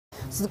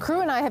So the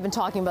crew and I have been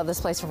talking about this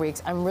place for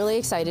weeks. I'm really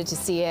excited to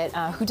see it.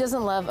 Who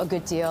doesn't love a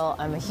good deal?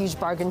 I'm a huge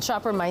bargain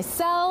shopper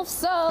myself,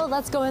 so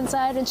let's go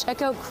inside and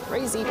check out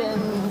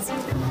Krazybinz.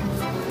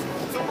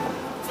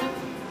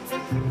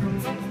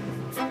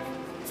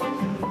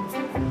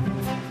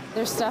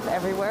 There's stuff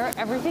everywhere.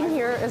 Everything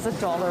here is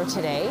 $1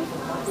 today.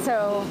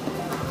 So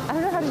I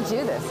don't know how to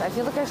do this. I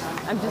feel like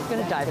I'm just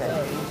gonna dive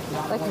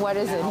in. Like, what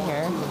is in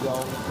here?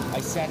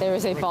 There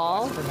is a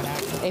ball,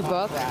 a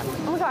book.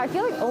 Oh my God, I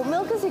feel like oat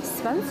milk is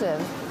expensive.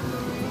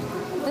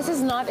 This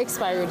is not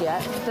expired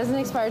yet. It doesn't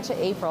expire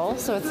to April,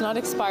 so it's not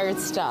expired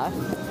stuff.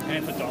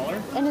 And it's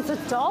 $1? And it's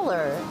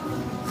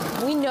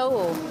 $1. We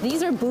know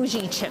these are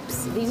bougie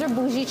chips. These are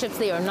bougie chips.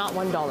 They are not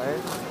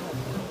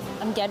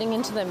 $1. I'm getting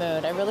into the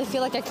mood. I really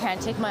feel like I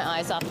can't take my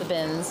eyes off the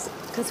bins,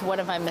 because what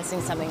if I'm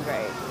missing something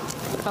great?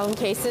 Phone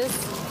cases.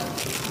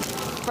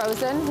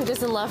 Frozen. Who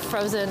doesn't love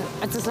Frozen?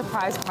 It's a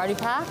surprise party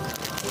pack.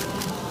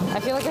 I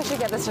feel like I should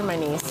get this for my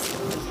niece.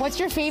 What's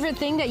your favorite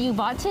thing that you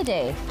bought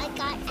today? I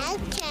got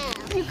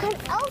Elsa. You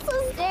got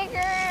Elsa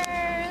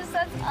stickers.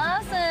 That's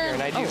awesome.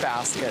 And I do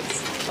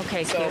baskets.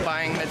 Okay, so cute.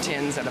 buying the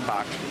tins at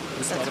 $1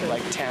 instead of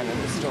like 10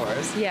 in the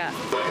stores. Yeah,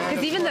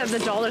 because even the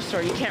dollar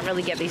store, you can't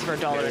really get these for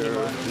 $1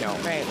 anymore. No.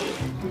 Right.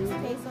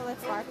 Okay, so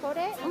let's barcode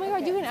it. Oh my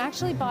God, you can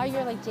actually buy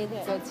your like daily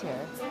goods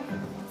here.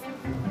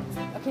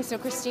 Okay, so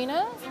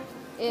Christina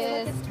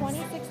is. It's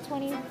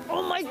 $26.20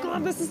 Oh my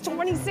God, this is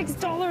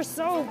 $26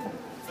 soap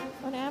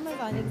on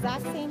Amazon.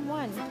 Exact same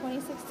one,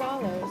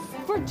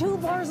 $26 for 2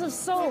 bars of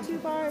soap. 2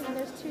 bars, and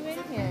there's 2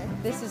 in here.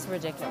 This is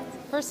ridiculous.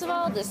 First of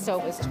all, this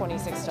soap is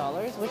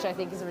 $26, which I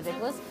think is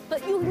ridiculous,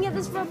 but you can get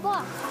this for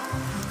 $1.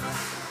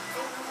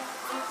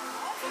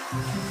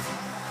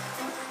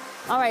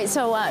 All right,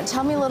 so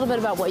tell me a little bit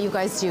about what you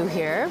guys do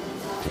here.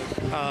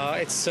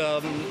 It's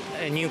a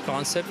new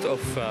concept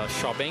of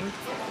shopping,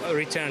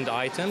 returned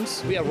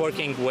items. We are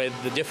working with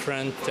the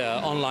different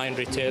online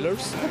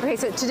retailers. Okay,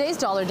 so today's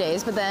dollar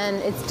days, but then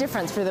it's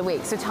different through the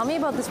week. So tell me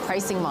about this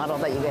pricing model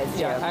that you guys do.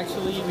 Yeah,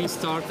 actually we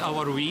start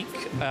our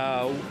week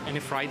on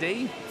a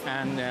Friday,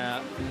 and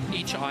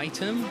each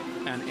item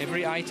and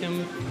every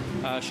item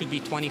should be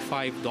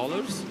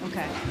 $25.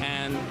 Okay.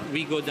 And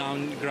we go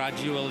down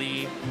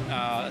gradually.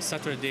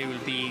 Saturday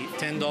will be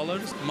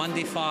 $10,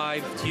 Monday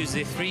 5,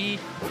 Tuesday 3,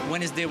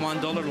 Wednesday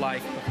 $1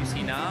 like what you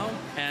see now,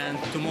 and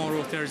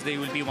tomorrow Thursday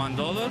will be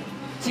 $1.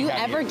 Do you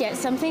ever get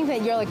something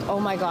that you're like, oh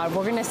my God,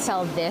 we're gonna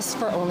sell this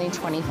for only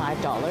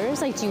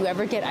 $25? Like, do you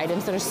ever get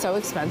items that are so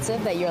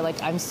expensive that you're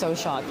like, I'm so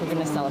shocked we're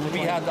gonna sell it for $25? We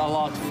had a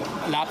lot of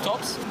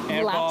laptops.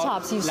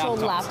 Laptops, you sold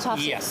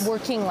laptops? Yes.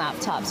 Working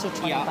laptops for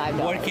 $25? Yeah,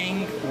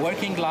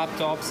 working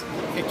laptops.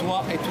 It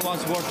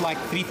was worth like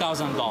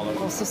 $3,000.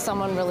 Well, so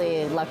someone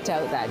really lucked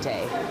out that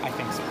day. I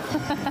think so.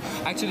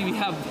 Actually, we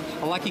have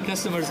lucky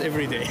customers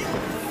every day.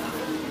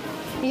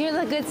 You're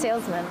the good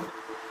salesman.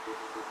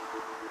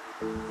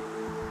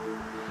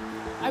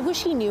 I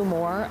wish he knew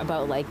more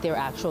about like their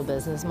actual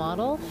business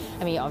model.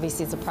 I mean,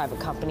 obviously it's a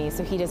private company,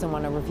 so he doesn't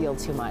want to reveal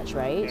too much,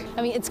 right?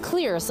 I mean, it's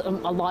clear a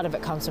lot of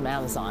it comes from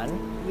Amazon.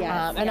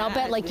 Yes, and I'll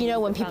bet, like, you know,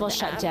 when people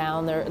shut app.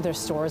 down their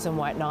stores and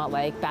whatnot,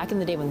 like back in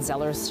the day when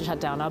Zellers shut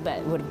down, I'll bet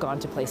it would have gone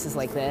to places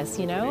like this,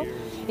 you know?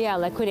 Yeah,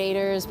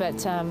 liquidators,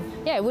 but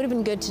yeah, it would have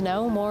been good to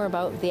know more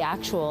about the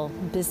actual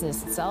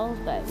business itself,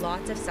 but.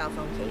 Lots of cell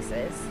phone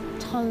cases.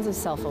 Tons of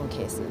cell phone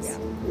cases.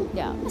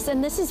 Yeah.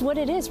 And this is what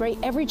it is, right?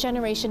 Every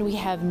generation we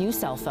have new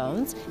cell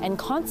phones, and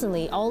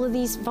constantly all of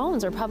these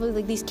phones are probably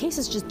like, these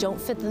cases just don't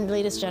fit the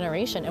latest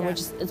generation,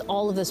 and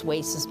all of this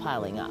waste is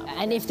piling up.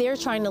 And if they're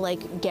trying to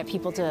like get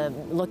people to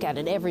look at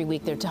it every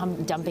week, they're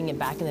dumping it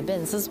back in the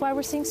bins. This is why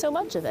we're seeing so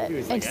much of it.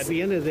 Like, at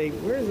the end of the day,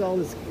 where does all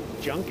this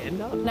junk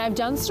end up? And I've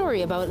done a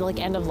story about like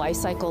end of life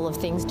cycle of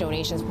things,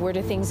 donations. Where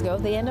do things go?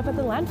 They end up at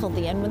the landfill at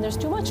the end when there's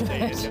too much of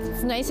it.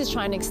 It's nice it's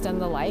trying to extend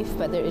the life,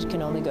 but it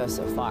can only go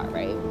so far,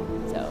 right?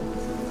 So.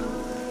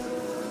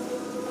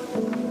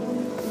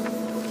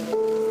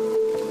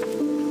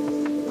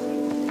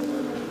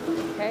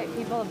 Okay,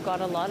 people have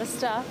got a lot of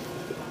stuff.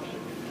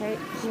 Okay.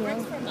 She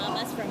works for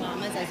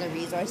Mamas as a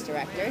resource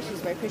director.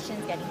 She's where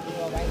Christian's getting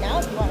people right now.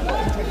 If you want to go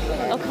interview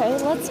her.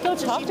 Okay, let's go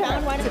talk She to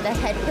found her. one with the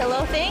head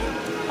pillow thing.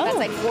 That's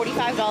like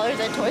 $45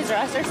 at Toys R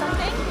Us or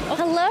something. Oh,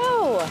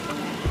 hello.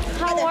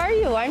 How are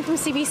you? I'm from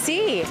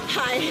CBC.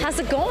 Hi. How's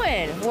it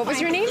going? What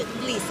was your name?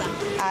 Lisa.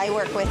 I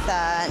work with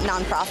a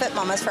nonprofit,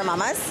 Mamas for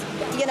Mamas.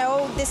 You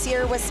know, this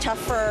year was tough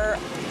for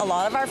a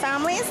lot of our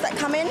families that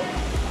come in,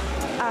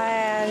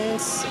 and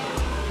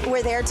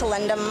we're there to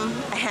lend them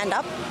a hand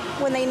up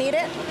when they need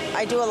it.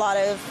 I do a lot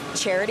of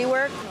charity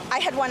work. I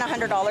had won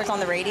 $100 on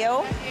the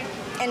radio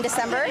in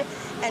December,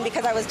 and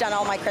because I was done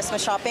all my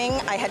Christmas shopping,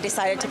 I had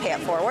decided to pay it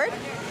forward.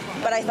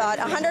 But I thought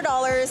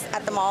 $100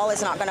 at the mall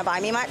is not going to buy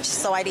me much,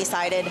 so I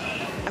decided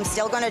I'm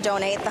still going to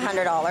donate the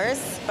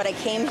 $100. But I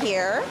came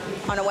here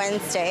on a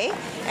Wednesday,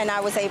 and I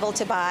was able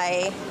to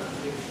buy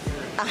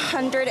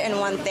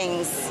 101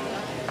 things.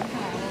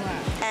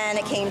 And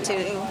it came to,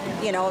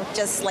 you know,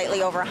 just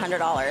slightly over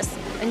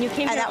 $100. And you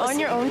came here on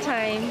your own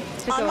time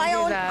to on my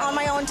own that. On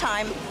my own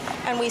time.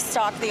 And we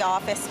stock the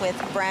office with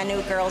brand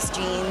new girls'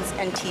 jeans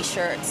and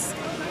t-shirts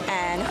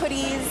and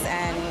hoodies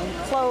and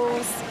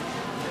clothes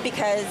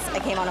because I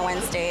came on a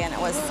Wednesday and it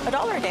was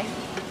 $1 a day.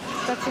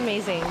 That's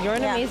amazing. You're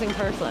an amazing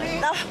person.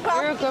 Well,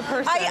 You're a good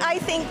person. I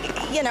think,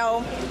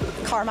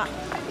 karma,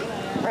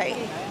 right?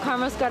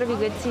 Karma's got to be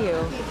good to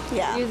you.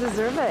 Yeah. You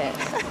deserve it.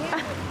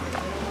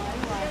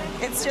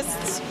 It's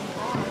just,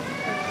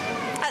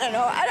 I don't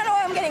know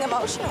why I'm getting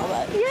emotional,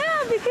 but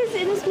Yeah, because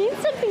it just means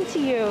something to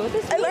you.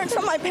 I learned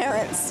from my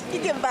parents.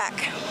 You give back.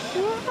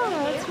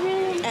 Yeah, it's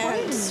really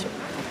important.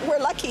 And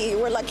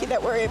we're lucky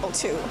that we're able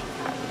to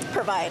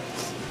provide.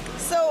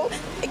 So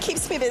it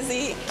keeps me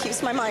busy,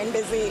 keeps my mind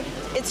busy.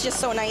 It's just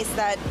so nice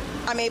that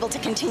I'm able to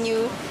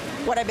continue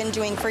what I've been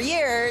doing for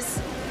years,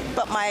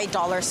 but my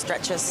dollar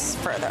stretches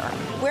further.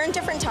 We're in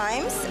different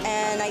times,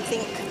 and I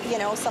think,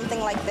 something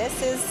like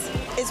this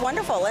is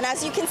wonderful. And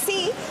as you can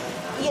see,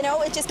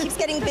 it just keeps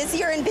getting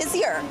busier and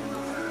busier.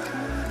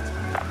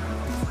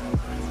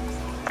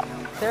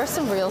 There are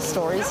some real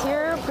stories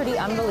here, pretty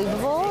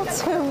unbelievable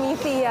to meet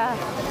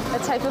the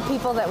type of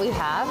people that we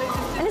have.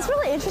 And it's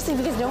really interesting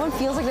because no one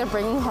feels like they're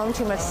bringing home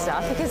too much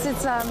stuff because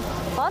it's a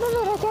lot of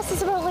it, I guess,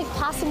 is about like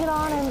passing it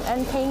on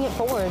and paying it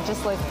forward,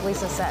 just like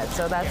Lisa said.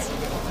 So that's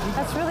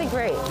really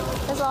great.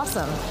 That's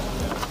awesome.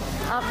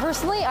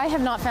 Personally, I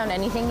have not found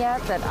anything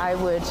yet that I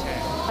would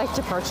like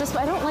to purchase,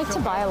 but I don't like to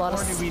buy a lot of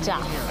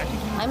stuff.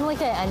 I'm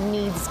like a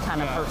needs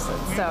kind of person,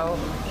 so.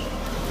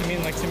 I mean,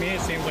 to me,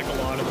 it seems like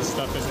a lot of the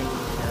stuff isn't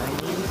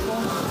inherently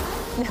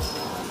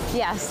useful.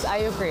 Yes, I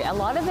agree. A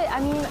lot of it, I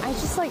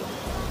just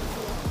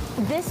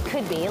this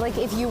could be,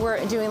 if you were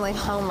doing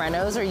home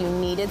renos or you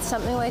needed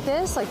something like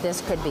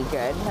this could be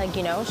good.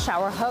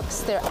 Shower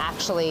hooks, they're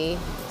actually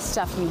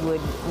stuff you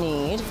would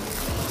need.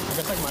 I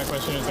guess my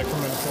question is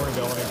from an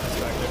affordability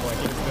perspective,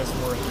 is this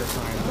worth your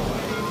time to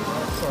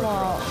sort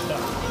through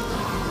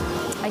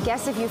stuff? I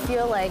guess if you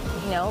feel like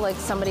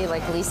somebody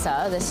like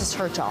Lisa, this is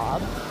her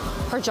job.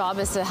 Her job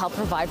is to help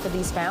provide for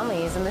these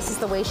families, and this is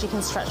the way she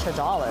can stretch her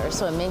dollars,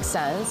 so it makes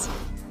sense.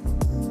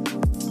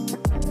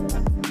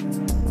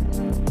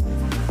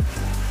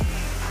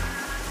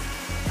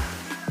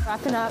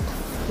 Wrapping up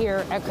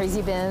here at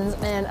Krazybinz,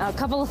 and a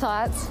couple of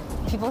thoughts.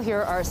 People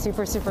here are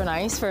super, super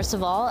nice, first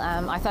of all.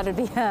 I thought it'd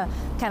be a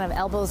kind of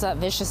elbows up,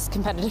 vicious,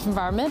 competitive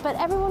environment, but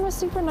everyone was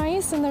super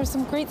nice, and there's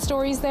some great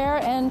stories there.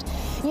 And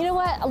you know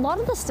what? A lot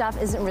of the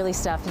stuff isn't really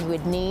stuff you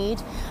would need.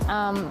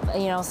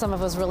 Some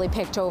of it was really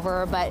picked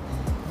over, but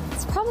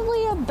it's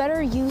probably a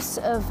better use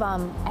of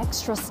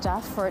extra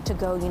stuff for it to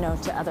go,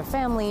 to other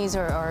families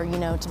or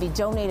to be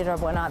donated or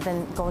whatnot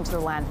than going to the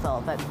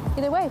landfill. But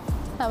either way,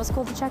 that was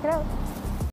cool to check it out.